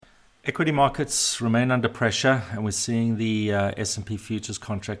Equity markets remain under pressure, and we're seeing the S&P futures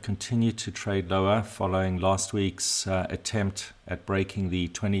contract continue to trade lower following last week's attempt at breaking the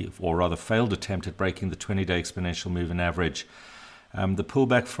failed attempt at breaking the 20-day exponential moving average. The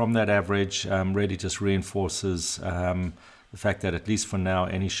pullback from that average really just reinforces the fact that, at least for now,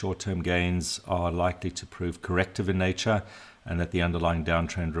 any short-term gains are likely to prove corrective in nature, and that the underlying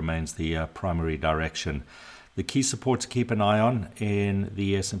downtrend remains the primary direction. The key support to keep an eye on in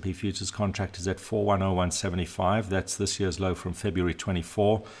the S&P futures contract is at 410,175. That's this year's low from February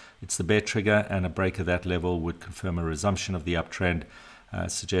 24. It's the bear trigger, and a break of that level would confirm a resumption of the uptrend,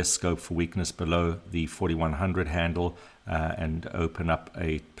 suggest scope for weakness below the 4,100 handle, and open up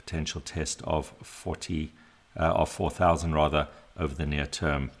a potential test of 4,000 over the near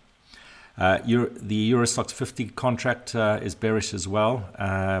term. The Eurostoxx 50 contract is bearish as well,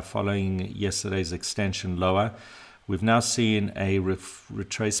 following yesterday's extension lower. We've now seen a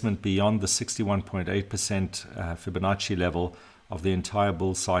retracement beyond the 61.8% Fibonacci level of the entire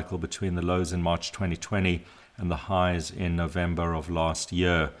bull cycle between the lows in March 2020 and the highs in November of last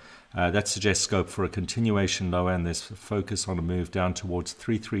year. That suggests scope for a continuation lower, and there's a focus on a move down towards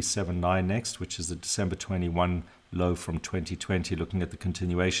 3379 next, which is the December 21 low from 2020, looking at the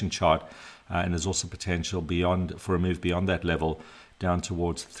continuation chart, and there's also potential for a move beyond that level down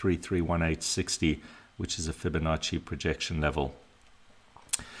towards 331860, which is a Fibonacci projection level.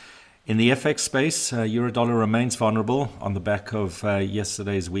 In the FX space, Euro-dollar remains vulnerable on the back of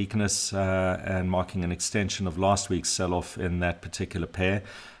yesterday's weakness and marking an extension of last week's sell-off in that particular pair.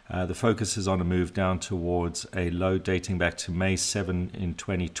 The focus is on a move down towards a low dating back to May 7 in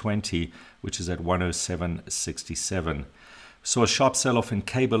 2020, which is at 107.67. Saw a sharp sell-off in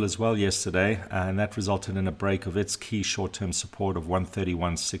cable as well yesterday, and that resulted in a break of its key short-term support of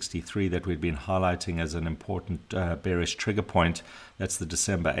 131.63 that we'd been highlighting as an important bearish trigger point. That's the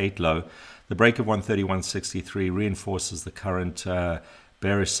December 8 low. The break of 131.63 reinforces the current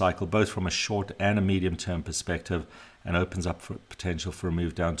bearish cycle, both from a short and a medium-term perspective, and opens up for potential for a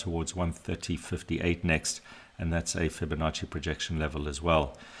move down towards 130.58 next, and that's a Fibonacci projection level as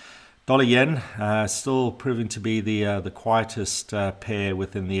well. Dollar yen still proving to be the quietest pair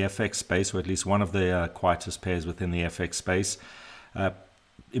within the FX space, or at least one of the quietest pairs within the FX space.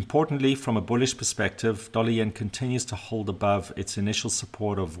 Importantly, from a bullish perspective, dollar yen continues to hold above its initial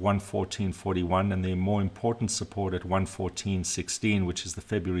support of 114.41 and the more important support at 114.16, which is the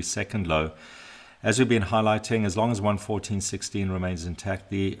February 2nd low. As we've been highlighting, as long as 114.16 remains intact,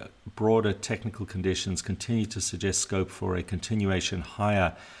 the broader technical conditions continue to suggest scope for a continuation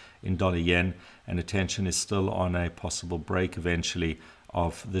higher in dollar yen, and attention is still on a possible break eventually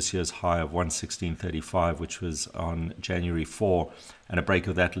of this year's high of 116.35, which was on January 4, and a break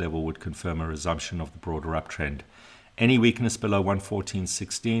of that level would confirm a resumption of the broader uptrend. Any weakness below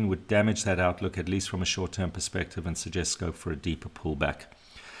 114.16 would damage that outlook, at least from a short-term perspective, and suggest scope for a deeper pullback.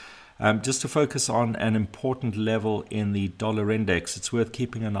 Just to focus on an important level in the dollar index, it's worth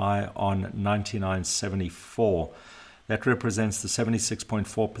keeping an eye on 99.74. That represents the 76.4%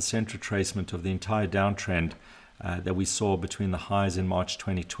 retracement of the entire downtrend that we saw between the highs in March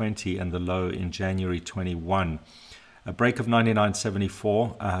 2020 and the low in January 21. A break of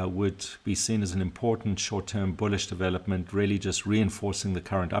 99.74 would be seen as an important short-term bullish development, really just reinforcing the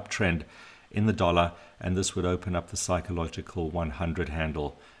current uptrend in the dollar, and this would open up the psychological 100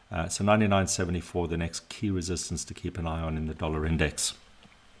 handle. So 99.74, the next key resistance to keep an eye on in the dollar index.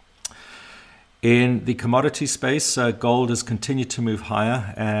 In the commodity space, gold has continued to move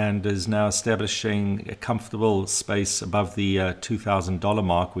higher and is now establishing a comfortable space above the $2,000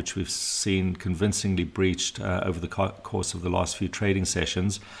 mark, which we've seen convincingly breached over the course of the last few trading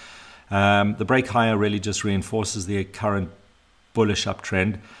sessions. The break higher really just reinforces the current bullish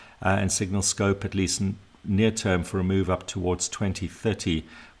uptrend and signals scope, at least near term, for a move up towards 2030,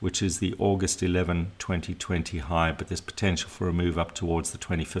 which is the August 11, 2020 high, but there's potential for a move up towards the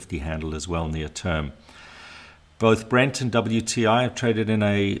 2050 handle as well near term. Both Brent and WTI have traded in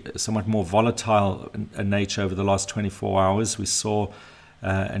a somewhat more volatile nature over the last 24 hours. We saw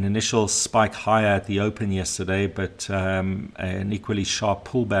an initial spike higher at the open yesterday, but an equally sharp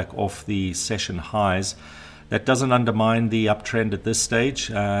pullback off the session highs. That doesn't undermine the uptrend at this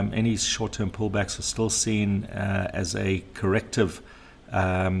stage. Any short-term pullbacks are still seen as a corrective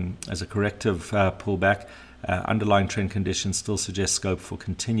pullback. Underlying trend conditions still suggest scope for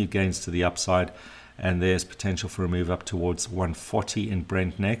continued gains to the upside, and there's potential for a move up towards 140 in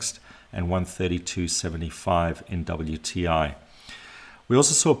Brent next and 132.75 in WTI. We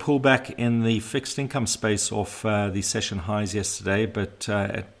also saw a pullback in the fixed income space off the session highs yesterday, but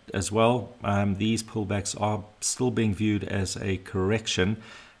as well, these pullbacks are still being viewed as a correction,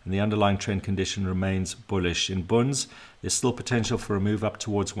 and the underlying trend condition remains bullish. In bunds, there's still potential for a move up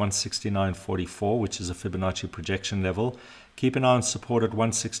towards 169.44, which is a Fibonacci projection level. Keep an eye on support at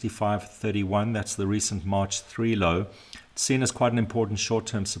 165.31. That's the recent March 3 low. It's seen as quite an important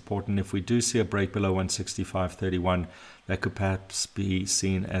short-term support, and if we do see a break below 165.31, that could perhaps be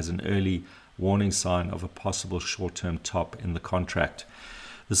seen as an early warning sign of a possible short-term top in the contract.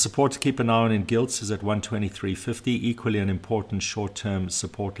 The support to keep an eye on in gilts is at 123.50, equally an important short-term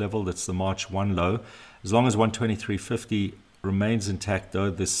support level. That's the March 1 low. As long as 123.50 remains intact, though,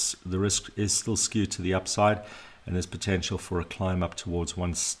 the risk is still skewed to the upside, and there's potential for a climb up towards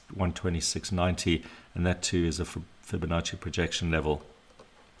 126.90, and that too is a Fibonacci projection level.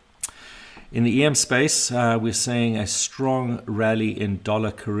 In the EM space, we're seeing a strong rally in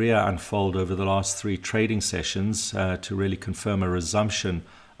dollar Korea unfold over the last 3 trading sessions to really confirm a resumption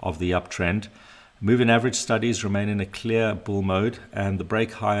of the uptrend. Moving average studies remain in a clear bull mode, and the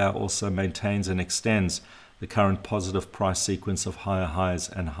break higher also maintains and extends the current positive price sequence of higher highs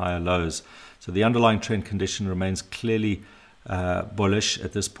and higher lows. So the underlying trend condition remains clearly bullish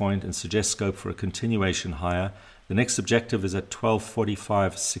at this point and suggests scope for a continuation higher. The next objective is at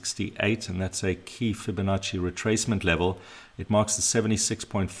 1245.68, and that's a key Fibonacci retracement level. It marks the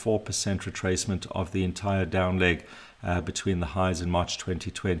 76.4% retracement of the entire down leg between the highs in March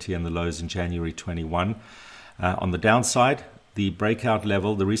 2020 and the lows in January 21. On the downside, the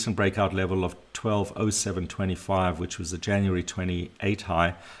recent breakout level of 1207.25, which was the January 28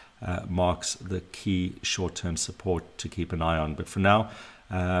 high, marks the key short-term support to keep an eye on. But for now,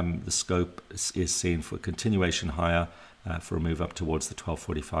 the scope is seen for continuation higher for a move up towards the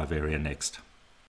 1245 area next.